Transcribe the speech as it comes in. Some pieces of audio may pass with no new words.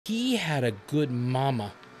He had a good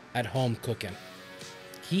mama at home cooking.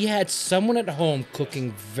 He had someone at home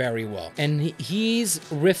cooking very well. And he's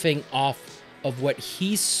riffing off of what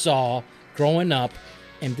he saw growing up,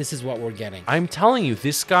 and this is what we're getting. I'm telling you,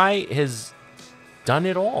 this guy has done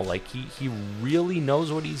it all. Like, he really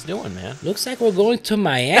knows what he's doing, man. Looks like we're going to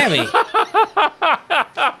Miami.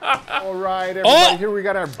 All right, everybody, here we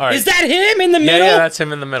got our... All right. Is that him in the middle? Yeah, that's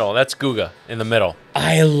him in the middle. That's Guga in the middle.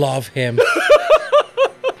 I love him.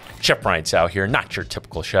 Chef Brian Tsao here, not your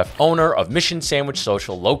typical chef, owner of Mission Sandwich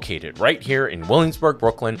Social, located right here in Williamsburg,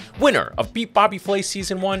 Brooklyn, winner of Beat Bobby Flay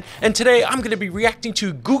Season 1, and today I'm going to be reacting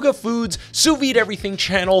to Guga Foods' Sous Vide Everything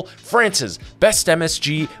channel, France's best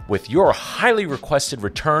MSG, with your highly requested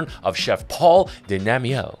return of Chef Paul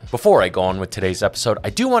Dinamiel. Before I go on with today's episode,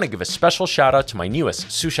 I do want to give a special shout out to my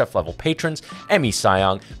newest sous chef level patrons, Emmy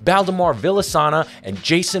Sayang, Baldemar Villasana, and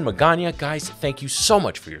Jason Magana. Guys, thank you so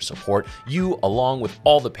much for your support. You, along with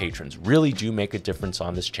all the patrons, really do make a difference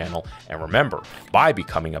on this channel. And remember, by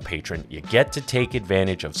becoming a patron, you get to take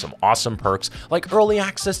advantage of some awesome perks like early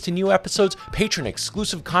access to new episodes, patron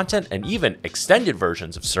exclusive content, and even extended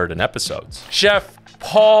versions of certain episodes. Chef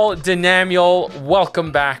Paul Dinamiel,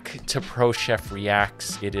 welcome back to Pro Chef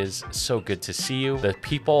Reacts. It is so good to see you. The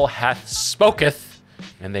people hath spoketh,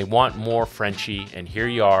 and they want more Frenchie, and here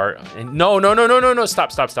you are. And no,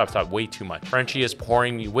 stop, way too much. Frenchie is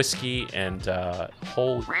pouring me whiskey, and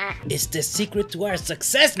whole... It's the secret to our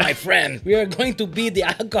success, my friend. We are going to be the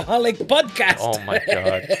alcoholic podcast. Oh my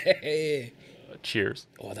God. Cheers.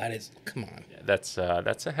 Oh, that is, come on. That's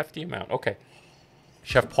a hefty amount. Okay.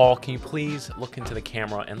 Chef Paul, can you please look into the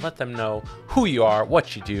camera and let them know who you are,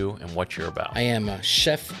 what you do, and what you're about? I am a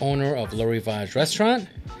chef owner of Le Rivage restaurant.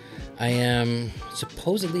 I am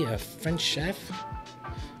supposedly a French chef.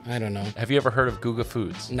 I don't know. Have you ever heard of Guga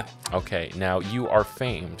Foods? No. Okay, now you are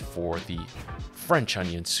famed for the French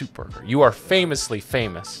onion soup burger. You are famously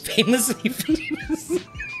famous Famously famous.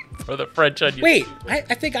 for the French onion. Wait, I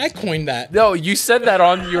think I coined that. No, you said that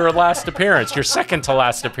on your last appearance, your second to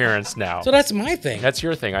last appearance now. So that's my thing. That's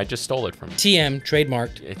your thing. I just stole it from you. TM,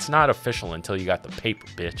 trademarked. It's not official until you got the paper,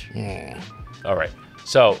 bitch. All right.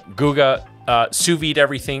 So, Guga, Sous Vide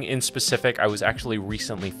Everything in specific, I was actually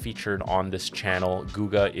recently featured on this channel.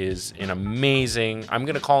 Guga is an amazing, I'm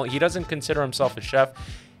going to call he doesn't consider himself a chef.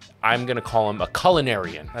 I'm going to call him a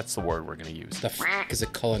culinarian. That's the word we're going to use. The f is a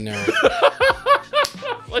culinarian.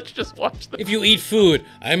 Let's just watch this. If you eat food,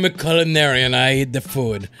 I'm a culinarian. I eat the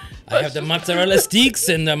food. I have the mozzarella sticks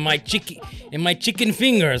and my chicken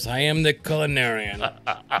fingers. I am the culinarian.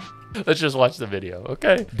 Let's just watch the video,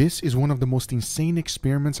 okay? This is one of the most insane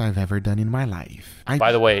experiments I've ever done in my life.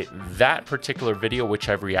 By the way, that particular video, which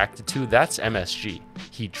I've reacted to, that's MSG.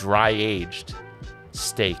 He dry-aged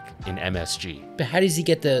steak in MSG. But how does he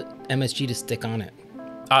get the MSG to stick on it?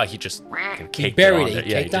 He just caked it buried on it. it.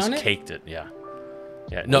 He Yeah, he caked just on it? caked it, yeah.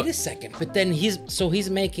 Yeah, no. Wait a second. But then he's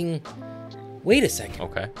making... Wait a second.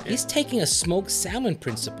 Okay. He's taking a smoked salmon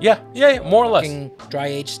principle. Yeah, more or less.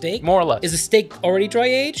 Dry-aged steak? More or less. Is the steak already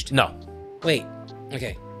dry-aged? No. Wait.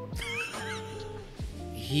 Okay.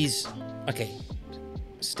 Okay.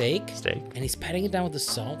 Steak. Steak. And he's patting it down with the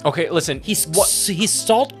salt. Okay, listen. He's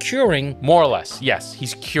salt curing. More or less, yes.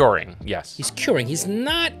 He's curing, yes. He's curing. He's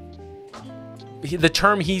not... The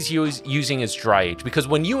term he's using is dry age, because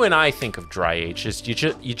when you and I think of dry age,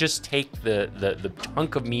 you just take the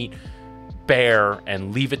chunk of meat bare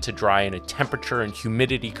and leave it to dry in a temperature and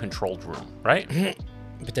humidity controlled room, right?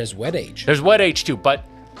 But there's wet age. There's wet age too, but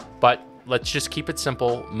let's just keep it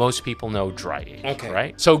simple. Most people know dry age, okay,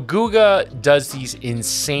 right? So Guga does these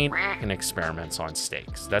insane experiments on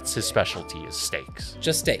steaks. That's his specialty, is steaks.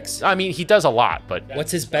 Just steaks. I mean, he does a lot, but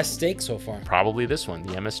What's his best steak so far? probably this one,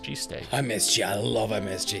 the MSG steak. MSG. I love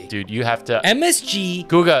MSG. Dude, you have to... MSG.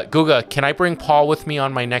 Guga, can I bring Paul with me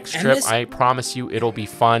on my next trip? I promise you it'll be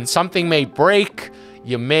fun. Something may break.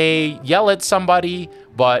 You may yell at somebody,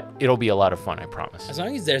 but it'll be a lot of fun, I promise. As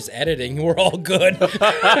long as there's editing, we're all good.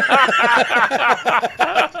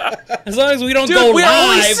 As long as we don't go live. We're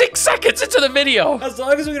only 6 seconds into the video. As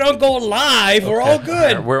long as we don't go live, we're all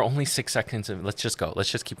good. Right, we're only 6 seconds in. Let's just go. Let's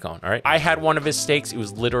just keep going, all right? I had one of his steaks. It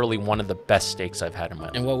was literally one of the best steaks I've had in my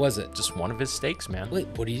life. And what was it? Just one of his steaks, man. Wait,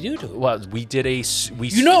 what do you do to it? Well, we did a...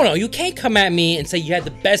 No, you can't come at me and say you had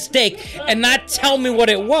the best steak and not tell me what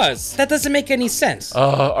it was. That doesn't make any sense.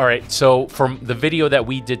 All right, so from the video that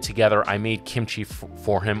we did together, I made kimchi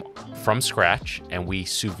for him from scratch, and we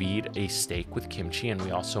sous vide a steak with kimchi, and we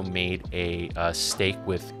also made made a steak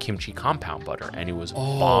with kimchi compound butter, and it was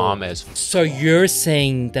bomb as. So you're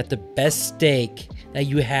saying that the best steak that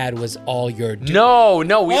you had was all your dude? No.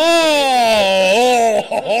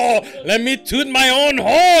 Let me toot my own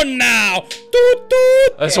horn now. Toot,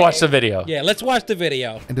 toot. Let's watch the video. Yeah, let's watch the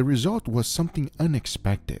video. And the result was something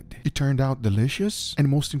unexpected. It turned out delicious, and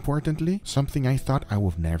most importantly, something I thought I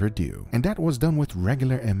would never do. And that was done with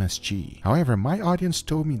regular MSG. However, my audience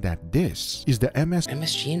told me that this is the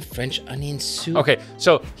MSG and French onion soup. Okay,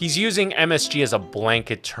 so he's using MSG as a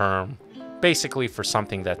blanket term, basically for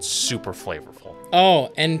something that's super flavorful.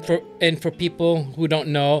 Oh, and for people who don't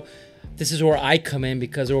know, this is where I come in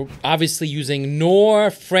because we're obviously using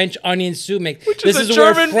Knorr French onion soup mix. This is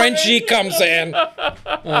where Frenchie comes in.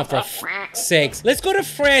 Oh, for f***'s sakes. Let's go to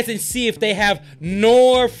France and see if they have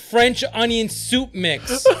Knorr French onion soup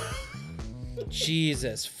mix.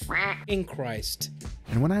 Jesus f***ing Christ.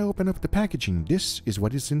 And when I open up the packaging, this is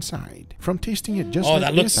what is inside. From tasting it just Oh, like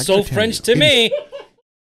that this, looks I so gotta tell French you, to it is me.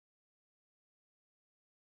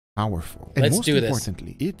 powerful. And Let's most do this.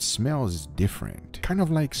 importantly, it smells different. Kind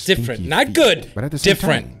of like Different, stinky not feet. good. But at the same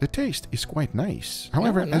Different. time, the taste is quite nice.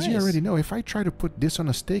 However, Oh, as you nice. already know, if I try to put this on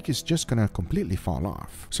a steak, it's just gonna completely fall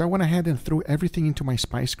off. So I went ahead and threw everything into my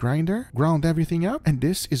spice grinder, ground everything up, and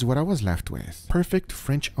this is what I was left with. Perfect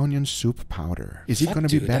French onion soup powder. Is it Fuck, gonna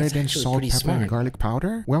be dude, better that's than actually salt, pretty pepper, smart. and garlic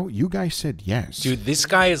powder? Well, you guys said yes. Dude, this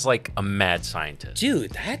guy is like a mad scientist.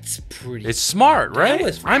 Dude, that's pretty. It's smart, right?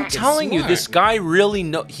 was I'm fucking telling you, smart. this guy really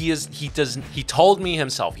he told me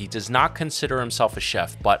himself, he does not consider himself a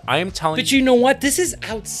chef, but I am telling But you know what? This is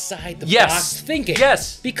outside the Yes. box thinking.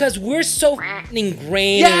 Yes. Because we're so f***ing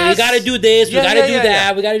ingrained. Yes. We gotta do this. Yeah, we gotta yeah, do yeah, that.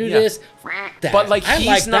 yeah. We gotta do Yeah. this. That. But like I he's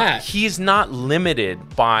like not that. he's not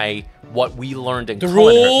limited by what we learned in The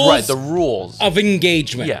culinary. rules Right, the rules. of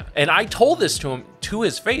engagement. Yeah. And I told this to him to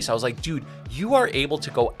his face. I was like, dude, you are able to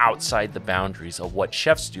go outside the boundaries of what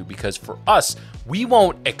chefs do, because for us, we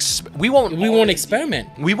won't experiment. We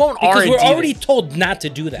won't because because we're already told not to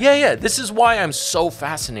do that. Yeah. This is why I'm so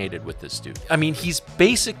fascinated with this dude. I mean, he's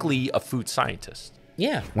basically a food scientist.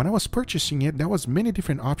 Yeah. When I was purchasing it, there was many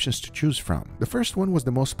different options to choose from. The first one was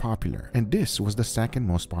the most popular, and this was the second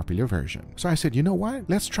most popular version. So I said, you know what?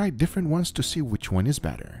 Let's try different ones to see which one is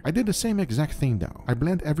better. I did the same exact thing though. I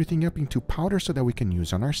blend everything up into powder so that we can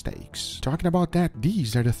use on our steaks. Talking about that,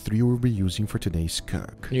 these are the three we'll be using for today's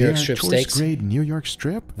cook. New York They are strip choice steaks. grade New York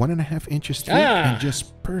strip, 1.5 inches thick, and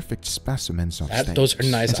just perfect specimens of steaks. Those are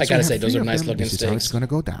nice. And I since gotta we say, have those three are of nice them, looking this is how it's steaks. gonna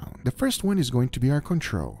go down. The first one is going to be our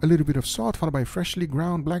control. A little bit of salt followed by freshly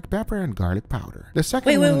ground black pepper and garlic powder. The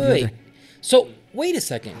second one on the Wait. other- So wait a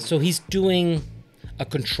second. So he's doing a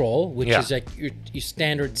control, which Yeah. is like your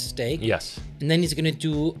standard steak. Yes. And then he's gonna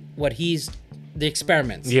do the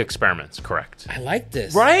experiments. The experiments, correct. I like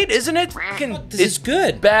this. Right? Isn't it? Fucking, This it's is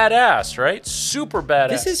good. badass, right? Super badass.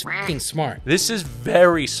 This is fucking smart. This is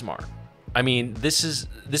very smart. I mean, this is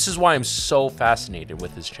why I'm so fascinated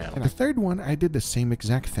with his channel. And the third one, I did the same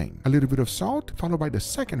exact thing. A little bit of salt, followed by the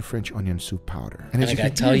second French onion soup powder. And I you gotta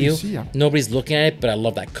can tell clearly you, see, nobody's looking at it, but I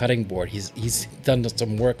love that cutting board. He's done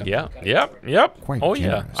some work on Yeah, it. yep. quite Oh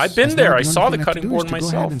generous. yeah, I've been As there. now I saw only the thing I have to cutting do is board to Go ahead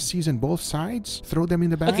myself. and season both sides, throw them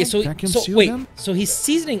in the bag, Okay, so vacuum seal wait, them. so he's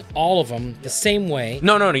seasoning all of them the same way.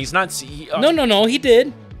 No, he's not. No, he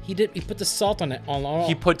did. He put the salt on it on all.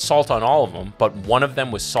 He put salt on all of them, but one of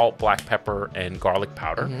them was salt, black pepper, and garlic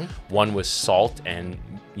powder. Mm-hmm. One was salt and,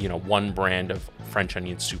 one brand of French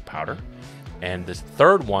onion soup powder. And the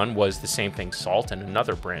third one was the same thing, salt, and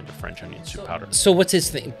another brand of French onion soup powder. So what's his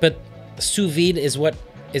thing? But sous vide is what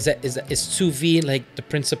is sous vide like the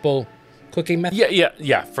principal cooking method?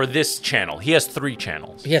 Yeah. For this channel, he has 3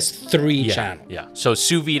 channels. He has 3 channels. Yeah. So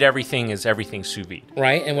sous vide everything is everything sous vide.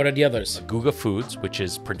 Right? And what are the others? Guga Foods, which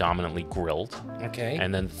is predominantly grilled. Okay.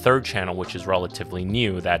 And then the third channel, which is relatively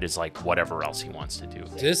new, that is like whatever else he wants to do.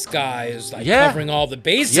 This guy is like Yeah. covering all the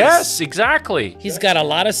bases. Yes, exactly. He's got a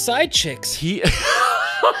lot of side chicks. He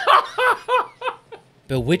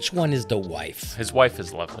But which one is the wife? His wife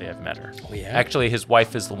is lovely. I've met her. Oh, yeah? Actually, his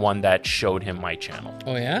wife is the one that showed him my channel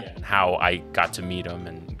Oh yeah? and how I got to meet him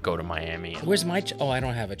and go to Miami. And Where's my oh, I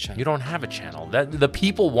don't have a channel. you don't have a channel. The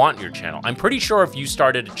people want your channel. I'm pretty sure if you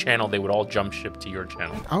started a channel, they would all jump ship to your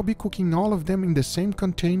channel. I'll be cooking all of them in the same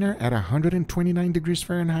container at 129 degrees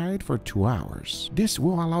Fahrenheit for 2 hours. This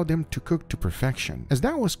will allow them to cook to perfection. As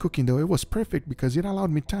that was cooking though, it was perfect because it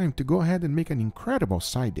allowed me time to go ahead and make an incredible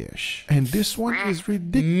side dish. And this one is ridiculous.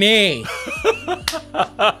 Me.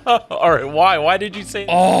 All right, why? Why did you say?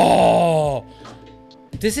 Oh.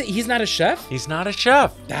 He's not a chef? He's not a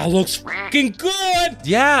chef. That looks fucking good.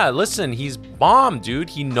 Yeah, listen, he's bomb, dude.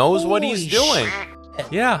 He knows what he's Holy doing.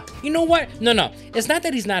 Yeah. You know what? No. It's not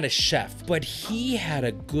that he's not a chef, but he had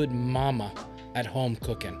a good mama at home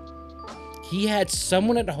cooking. He had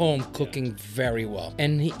someone at home cooking very well.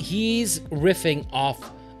 And he's riffing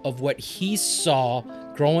off of what he saw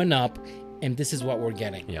growing up, and this is what we're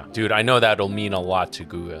getting. Yeah. Dude, I know that'll mean a lot to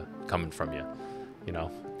Guga coming from you, you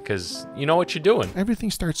know, because you know what you're doing. Everything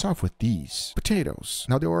starts off with these potatoes.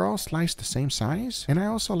 Now they were all sliced the same size, and I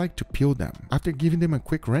also like to peel them. After giving them a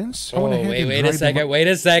quick rinse, I went ahead and wait dried a second, them up. wait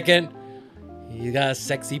a second. You got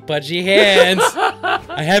sexy pudgy hands.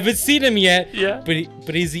 I haven't seen him yet. Yeah.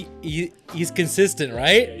 But he's consistent,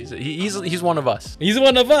 right? He's one of us. He's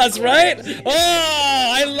one of us, right?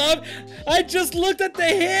 Oh, I just looked at the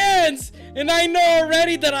hands, and I know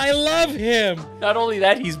already that I love him. Not only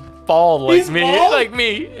that, he's bald like He's me. bald? Like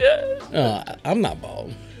me. Yeah. I'm not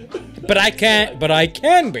bald. But I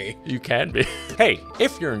can be. You can be. Hey,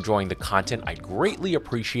 if you're enjoying the content, I'd greatly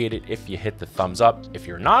appreciate it if you hit the thumbs up. If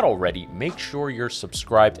you're not already, make sure you're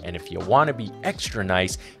subscribed. And if you want to be extra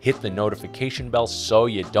nice, hit the notification bell so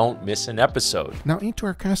you don't miss an episode. Now into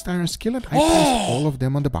our cast iron skillet, I placed all of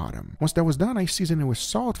them on the bottom. Once that was done, I seasoned it with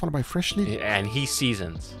salt, followed by freshly... And he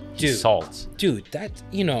seasons. Dude. Salts. Dude, that,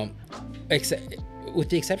 you know, with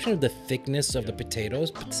the exception of the thickness of the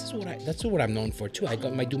potatoes, but that's what I'm known for too. I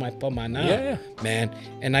do my pomana, Yeah. man,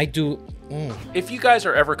 and I do. If you guys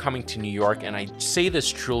are ever coming to New York, and I say this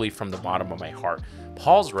truly from the bottom of my heart,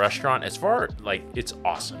 Paul's Restaurant, it's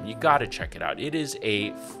awesome. You got to check it out. It is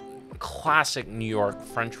a classic New York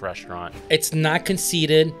French restaurant. It's not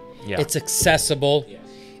conceited. Yeah. It's accessible.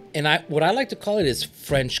 And what I like to call it is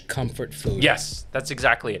French comfort food. Yes, that's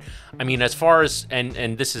exactly it. I mean, as far as,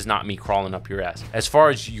 and this is not me crawling up your ass, as far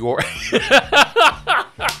as your...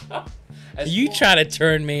 You try to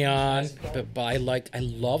turn me on, but I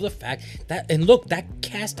love the fact that, and look, that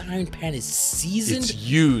cast iron pan is seasoned. It's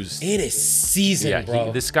used. It is seasoned,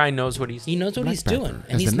 bro. This guy knows what he's... He knows what he's pepper. doing,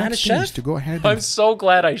 As and he's the not a next thing is chef. to go ahead I'm and so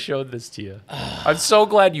glad I showed this to you. I'm so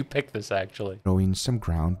glad you picked this, actually. throw in some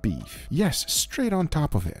ground beef. Yes, straight on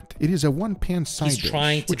top of it. It is a one-pan side dish.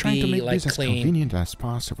 trying to We're trying to be, make like, this as clean. convenient as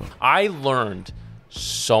possible. I learned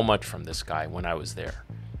so much from this guy when I was there.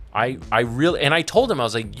 I really, and I told him, I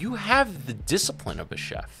was like, you have the discipline of a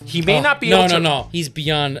chef. He may not be able to... No. He's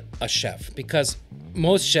beyond a chef, because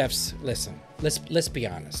most chefs, listen, let's be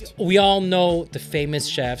honest. We all know the famous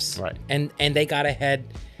chefs, Right. And they got ahead,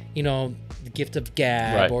 you know, the gift of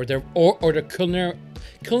gab, Right. or their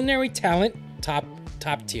culinary talent, top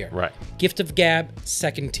tier. Right. Gift of gab,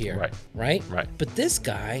 second tier. Right. Right. But this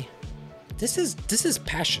guy, this is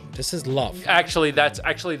passion. This is love. Actually,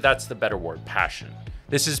 that's the better word, passion.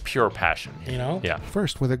 This is pure passion. You know? Yeah.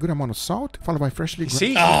 First, with a good amount of salt, followed by freshly ground...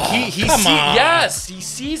 See, come on. Yes, he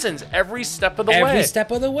seasons every step of the way. Every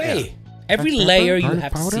step of the way. Yeah. Every Black layer pepper, you garlic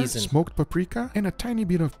have powder, to season. smoked paprika, and a tiny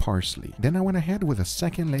bit of parsley. Then I went ahead with a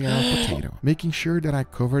second layer of potato, making sure that I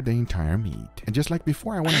covered the entire meat. And just like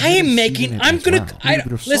before, I went ahead and seasoned it as well. A little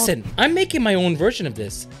bit of salt. Listen, I'm making my own version of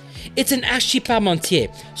this. It's an hachis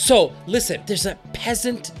parmentier. So, listen, there's a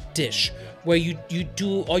peasant dish where you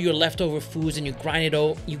do all your leftover foods and you grind it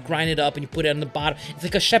up and you put it on the bottom. It's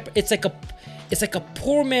like a shepherd. It's like a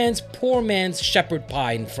poor man's shepherd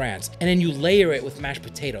pie in France, and then you layer it with mashed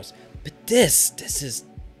potatoes. But this is,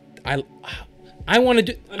 I want to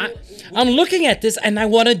do. I'm looking at this and I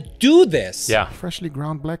want to do this. Yeah. Freshly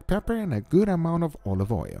ground black pepper and a good amount of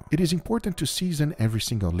olive oil. It is important to season every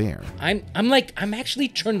single layer. I'm actually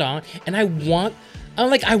turned on, and I want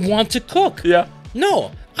to cook. Yeah.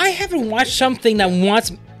 No, I haven't watched something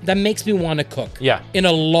that makes me want to cook. Yeah. In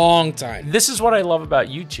a long time. This is what I love about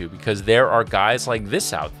YouTube, because there are guys like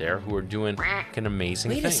this out there who are doing an amazing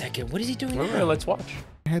Wait thing. a second, what is he doing Wait, now? let's watch.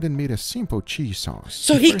 I had made a simple cheese sauce.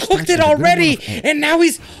 So The he first cooked batch it with a good already, amount of- and now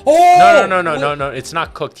he's No. It's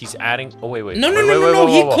not cooked. He's adding. Oh wait. No, Wait,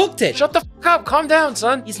 he cooked it. Shut the fuck up. Calm down,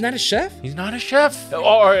 son. He's not a chef. He's not a chef.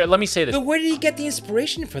 Or let me say this. But where did he get the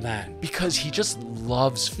inspiration for that? Because he just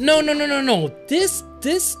loves. No.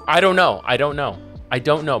 This. I don't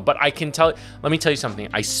know, but I can tell. Let me tell you something.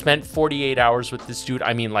 I spent 48 hours with this dude.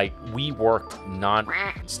 I mean, like, we worked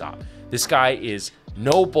non-stop. This guy is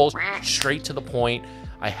no bullshit, straight to the point.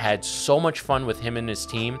 I had so much fun with him and his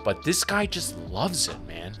team, but this guy just loves it,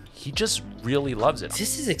 man. He just really loves it.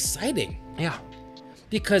 This is exciting Yeah.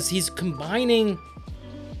 because he's combining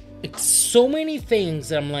It's so many things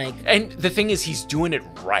that I'm like, And the thing is, he's doing it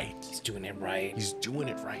right. he's doing it right. He's doing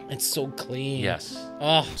it right. It's so clean. Yes.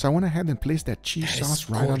 Oh, So I went ahead and placed that cheese That is sauce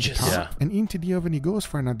right on the gorgeous. top. Yeah. And into the oven it goes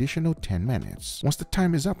for an additional 10 minutes. Once the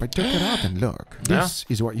time is up, I took it out and look. This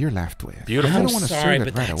is what you're left with. Beautiful. I I'm don't want to sorry, serve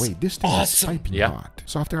it but right that's away. This thing awesome. is piping Yeah. hot.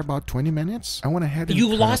 So after about 20 minutes, I went ahead and you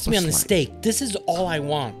cut lost up me a on the slice. steak. This is all I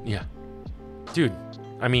want. Yeah. Dude,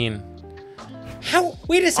 I mean, How?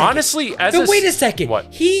 Wait a second. honestly, as But a wait a second. What?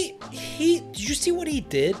 He. Did you see what he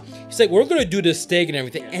did? He's like, we're gonna do this steak and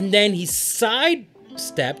everything, and then he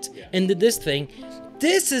sidestepped and did this thing.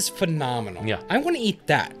 This is phenomenal. Yeah. I want to eat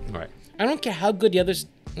that. Right. I don't care how good the others.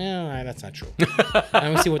 No, that's not true. I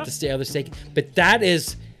don't see what the other steak, but that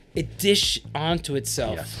is a dish onto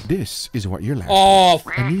itself. Yes. This is what you're left Oh,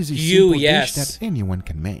 with. An easy, you, simple yes. dish that anyone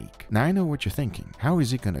can make. Now I know what you're thinking. How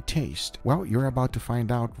is it gonna taste? Well, you're about to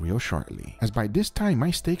find out real shortly. As by this time,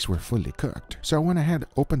 my steaks were fully cooked. So I went ahead,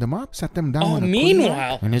 opened them up, set them down Oh, on a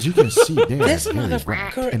meanwhile- cooler, and as you can see, they are This very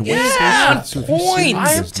motherfucker wet. And is when on it tastes like sous vide point. seasoning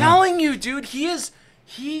I am does not- telling you, dude, he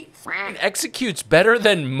freaking executes better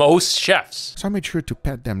than most chefs. So I made sure to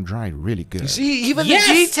pat them dry really good. See, even Yes.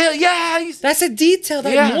 the detail, yeah. that's a detail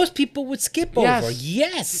that Yeah. most people would skip Yes. over.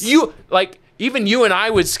 Yes. Even you and I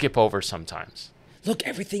would skip over sometimes. Look,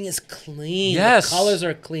 everything is clean. Yes. The colors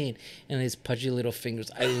are clean, and his pudgy little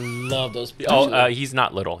fingers. I love those. Oh, he's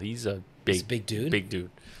not little. He's a big, He's a big dude? Big dude.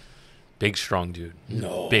 Big, strong dude.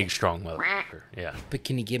 No. Big, strong motherfucker. Yeah. But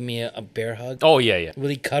can you give me a bear hug? Oh, yeah, yeah. Will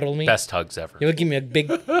he cuddle me? Best hugs ever. He'll give me a big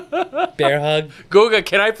bear hug. Guga,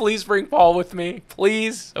 can I please bring Paul with me?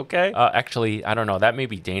 Please? Okay. Actually, I don't know. That may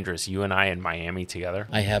be dangerous. You and I in Miami together.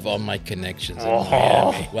 I have all my connections in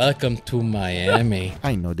Oh. Miami. Welcome to Miami.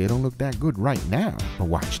 I know they don't look that good right now, but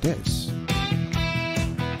watch this.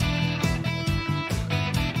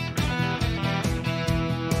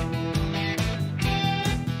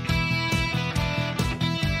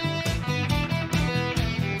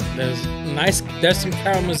 There's some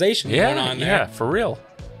caramelization going on there. Yeah, for real.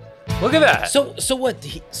 Look at that. So what?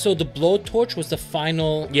 So the blowtorch was the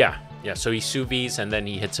final. Yeah. So he sous vides and then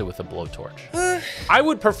he hits it with a blowtorch. I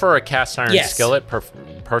would prefer a cast iron Yes. skillet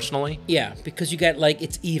personally. Yeah, because you get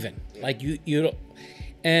it's even. Like you don't.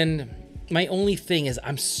 And my only thing is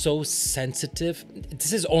I'm so sensitive.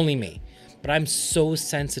 This is only me, but I'm so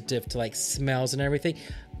sensitive to smells and everything.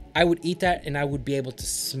 I would eat that and I would be able to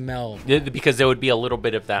smell. Because there would be a little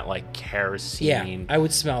bit of that kerosene Yeah, I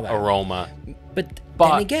would smell that. aroma. But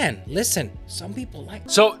But- then again, listen, some people like.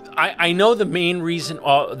 So I know the main reason,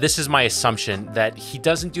 this is my assumption, that he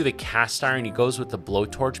doesn't do the cast iron, he goes with the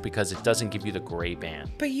blowtorch because it doesn't give you the gray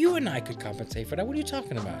band. But you and I could compensate for that. What are you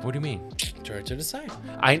talking about? What do you mean? Turn it to the side.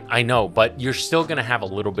 I know, but you're still gonna have a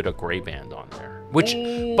little bit of gray band on there.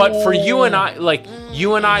 But for you and I,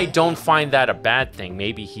 you and I don't find that a bad thing.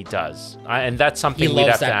 Maybe he does, and that's something He we'd loves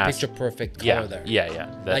have to that ask. picture perfect color there.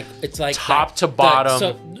 Yeah. It's like top that- to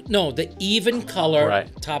bottom. The even color,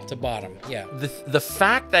 Right. top to bottom. Yeah. The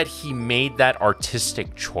fact that he made that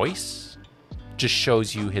artistic choice just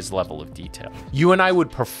shows you his level of detail. You and I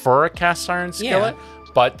would prefer a cast iron skillet,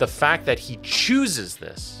 but the fact that he chooses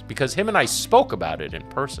this, because him and I spoke about it in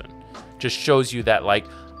person, just shows you that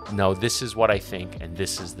no, this is what I think, and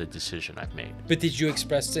this is the decision I've made. But did you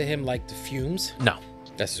express to him the fumes? No.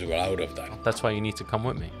 This is what I would have done. That's why you need to come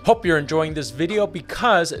with me. Hope you're enjoying this video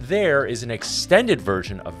because there is an extended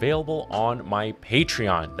version available on my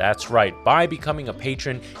Patreon. That's right, by becoming a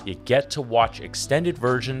patron, you get to watch extended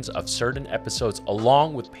versions of certain episodes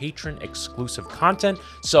along with patron exclusive content.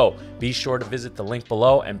 So be sure to visit the link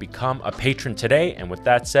below and become a patron today. And with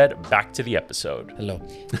that said, back to the episode. Hello.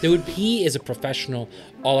 He is a professional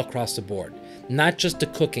all across the board. Not just the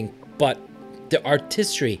cooking, but the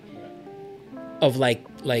artistry of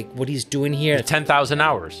what he's doing here. 10,000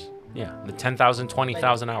 hours. Yeah, the 10,000,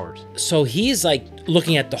 20,000 hours. So he's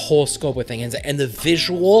looking at the whole scope of things, and the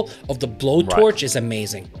visual of the blowtorch is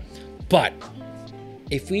amazing. But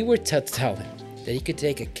if we were to tell him that he could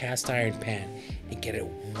take a cast iron pan and get it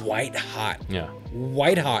white hot,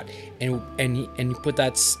 and you put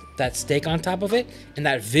that steak on top of it, and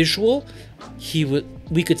that visual,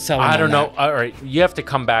 we could sell him. I don't on know. that. All right, you have to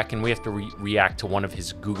come back and we have to react to one of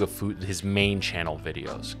his Guga food, his main channel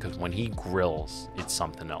videos, because when he grills, it's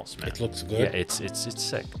something else, man. It looks good. Yeah, it's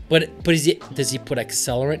sick. But does he put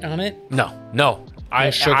accelerant on it? No.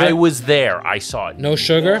 sugar? I was there. I saw it. No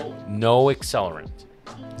sugar? No accelerant.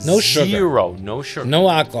 No sugar. Zero. No sugar. No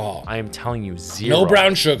alcohol. I am telling you, zero. No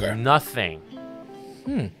brown sugar. Nothing.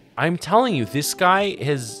 I'm telling you, this guy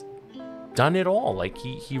has done it all.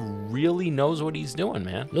 He really knows what he's doing,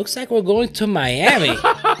 man. Looks like we're going to Miami.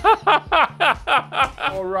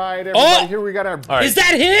 All right, everybody, here we got our... All right. Is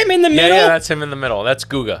that him in the middle? Yeah, that's him in the middle. That's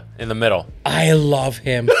Guga in the middle. I love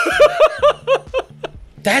him.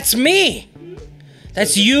 That's me.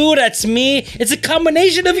 That's you, that's me. It's a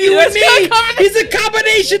combination of you and me. It's a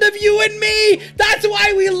combination of you and me. That's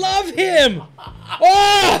why we love him.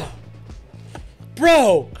 Oh! Bro,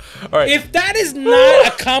 All right. if that is not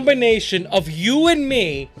a combination of you and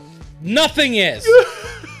me, nothing is.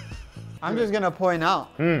 I'm just gonna point out,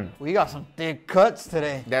 we got some thick cuts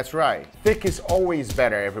today. That's right. Thick is always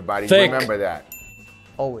better, everybody. Thick. Remember that.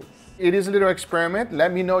 Always. It is a little experiment.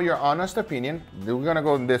 Let me know your honest opinion. We're gonna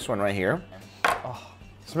go with this one right here.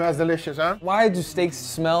 Smells delicious, huh? Why do steaks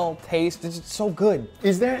smell, taste? It's just so good.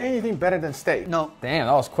 Is there anything better than steak? No. Damn,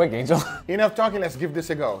 that was quick, Angel. Enough talking, let's give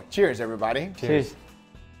this a go. Cheers, everybody. Cheers.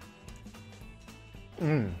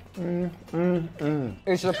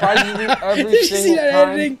 It surprises me every Did you see single that time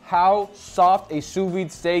editing? how soft a sous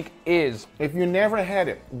vide steak is. If you never had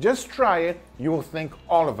it, just try it. You will thank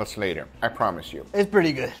all of us later. I promise you. It's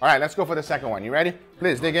pretty good. All right, let's go for the second one. You ready?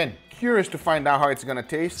 Please dig in. Curious to find out how it's gonna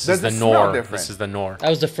taste. This is the nor. This is the nor. That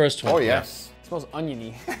was the first one. Oh, yes. It smells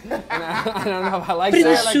oniony. And I don't know if I like But it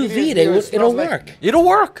was that. sous vide. it It'll smells like- work. It'll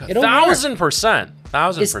work. It'll 1000%.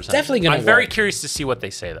 1000%. It's definitely gonna I'm very work. curious to see what they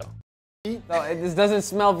say though. No, this doesn't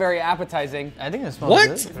smell very appetizing. I think it smells What?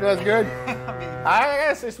 good. Smells good. I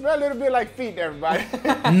guess it smells a little bit like feet, everybody.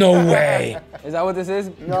 No way. Is that what this is?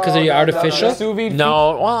 Because of your artificial? Sous vide?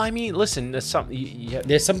 No, well, I mean, listen, there's something.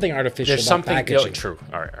 There's something artificial There's about something. packaging. True.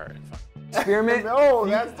 All right. Fine. Experiment. No,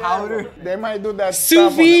 that's powder. terrible. They might do that Sous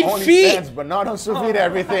stuff on vide OnlyFans, feet. but not on sous vide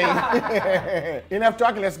everything. Enough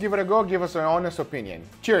talking. Let's give it a go. Give us an honest opinion.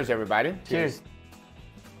 Cheers, everybody. Cheers.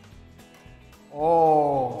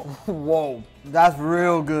 Oh, Whoa. that's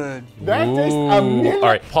real good. That tastes Ooh. amazing. All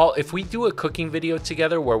right, Paul. If we do a cooking video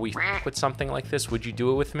together where we with something like this, would you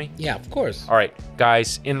do it with me? Yeah, of course. All right,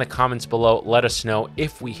 guys, in the comments below, let us know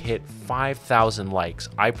if we hit 5,000 likes.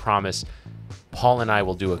 I promise Paul and I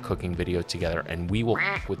will do a cooking video together and we will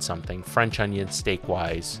with something French onion steak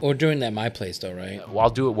wise. We're doing that at my place though, right? Well, I'll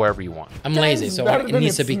do it wherever you want. I'm lazy, so Better it than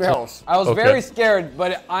needs to be cooked. smells. I was Okay. very scared,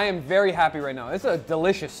 but I am very happy right now. It's a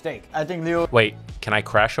delicious steak. I think Leo. Wait, can I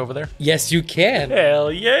crash over there? Yes, you can.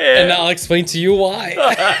 Hell yeah! And I'll explain to you why.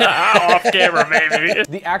 Off camera, baby.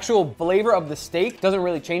 The actual flavor of the steak doesn't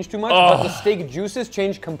really change too much, but the steak juices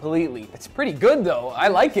change completely. It's pretty good though. I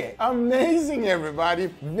like it. Amazing, everybody.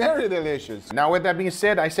 Very delicious. Now, with that being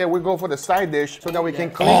said, I said we go for the side dish so that we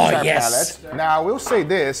can cleanse Oh, our yes. palate. Now, I will say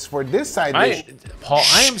this. For this side dish, Paul,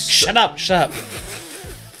 I am. Shut up, shut up.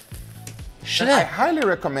 Shut I up. highly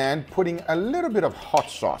recommend putting a little bit of hot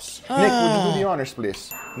sauce. Nick, would you do the honors,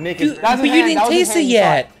 please? Nick is, Dude, but you didn't taste it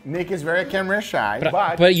yet. Nick is very camera shy,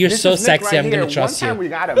 but you're this so is Nick sexy, I'm gonna here. trust One time you. we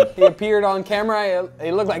got him. He appeared on camera.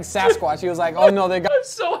 It looked like Sasquatch. He was like, "Oh no, they got." I'm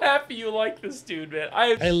so happy you like this dude, man.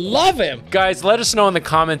 I love him. Guys, let us know in the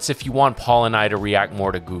comments if you want Paul and I to react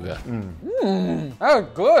more to Guga. Oh,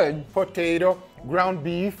 good. Potato, ground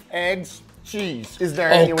beef, eggs, cheese. Is there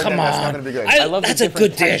Oh, any way come that that's not on. gonna be good? I love That's the a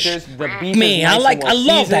different good dish. textures. The beef Man, is nice I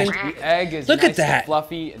love that. seasoned. The egg is Look at nice that. and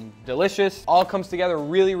fluffy and delicious. All comes together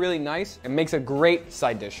really, really nice and makes a great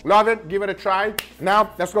side dish. Love it. Give it a try. Now,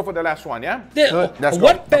 let's go for the last one, yeah? Let's go.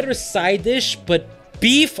 What better side dish but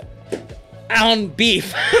beef on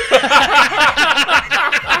beef?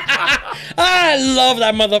 I love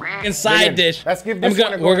that motherfucking side dish. Let's give this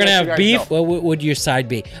one a go We're and gonna let you have guys beef. know. What would your side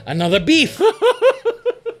be? Another beef.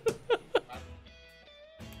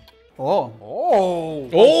 Oh, Oh,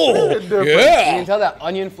 You yeah. can tell that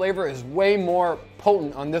onion flavor is way more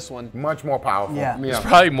potent on this one. Much more powerful. Yeah. It's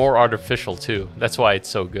probably more artificial too. That's why it's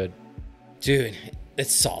so good. Dude,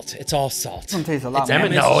 it's salt. It's all salt. it tastes a lot It's more.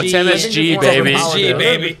 No, it's MSG, This baby. one's MSG, a little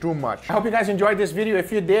baby. bit Too much. I hope you guys enjoyed this video.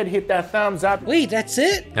 If you did, hit that thumbs up. Wait, that's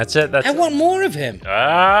it? That's it. That's I want more of him.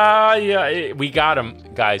 yeah, we got him,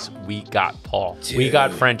 guys. We got Paul. We Dude.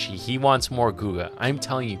 got Frenchie. He wants more Guga. I'm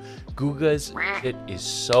telling you, Guga's it is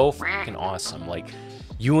so freaking awesome. Like,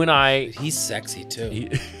 you and I. He's sexy too. he-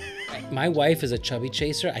 My wife is a chubby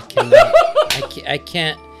chaser. I cannot.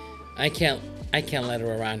 I can't let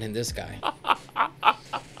her around in this guy.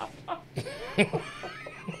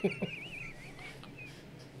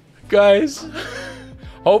 Guys,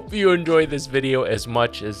 hope you enjoyed this video as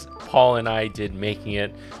much as Paul and I did making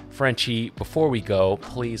it. Frenchie, before we go,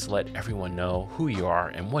 please let everyone know who you are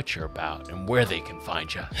and what you're about and where they can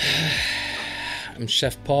find you. I'm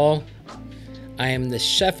Chef Paul. I am the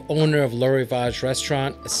chef owner of Le Rivage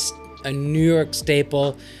Restaurant, a New York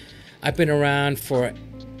staple. I've been around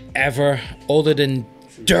forever, older than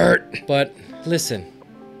dirt. But listen,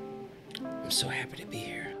 I'm so happy to be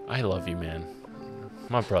here. I love you, man.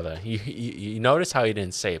 My brother. You notice how he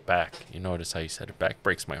didn't say it back. You notice how you said it back.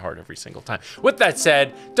 Breaks my heart every single time. With that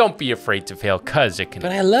said, don't be afraid to fail, cause it can.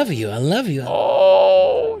 But I love you. I love you.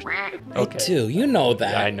 Oh. I do. You know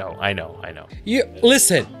that. I know. You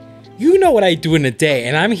listen. You know what I do in a day,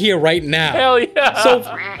 and I'm here right now. Hell yeah. So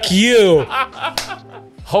f you.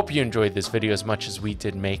 Hope you enjoyed this video as much as we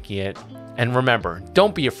did making it. And remember,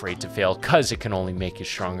 don't be afraid to fail, cause it can only make you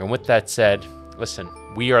stronger. And with that said, listen,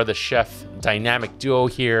 we are the chef dynamic duo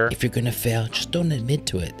here. If you're gonna fail, just don't admit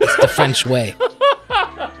to it. It's the French way.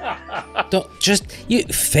 You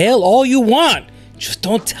fail all you want. Just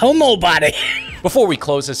don't tell nobody. Before we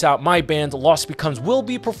close this out, my band Lost Becomes will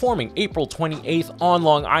be performing April 28th on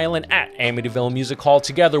Long Island at Amityville Music Hall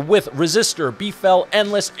together with Resistor, Beefell,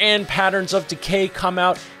 Endless, and Patterns of Decay. Come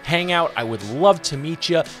out, hang out. I would love to meet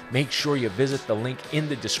you. Make sure you visit the link in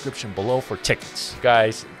the description below for tickets.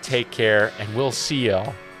 Guys, take care, and we'll see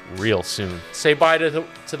y'all real soon. Say bye to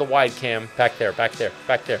the wide cam. Back there.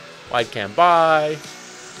 Wide cam, bye.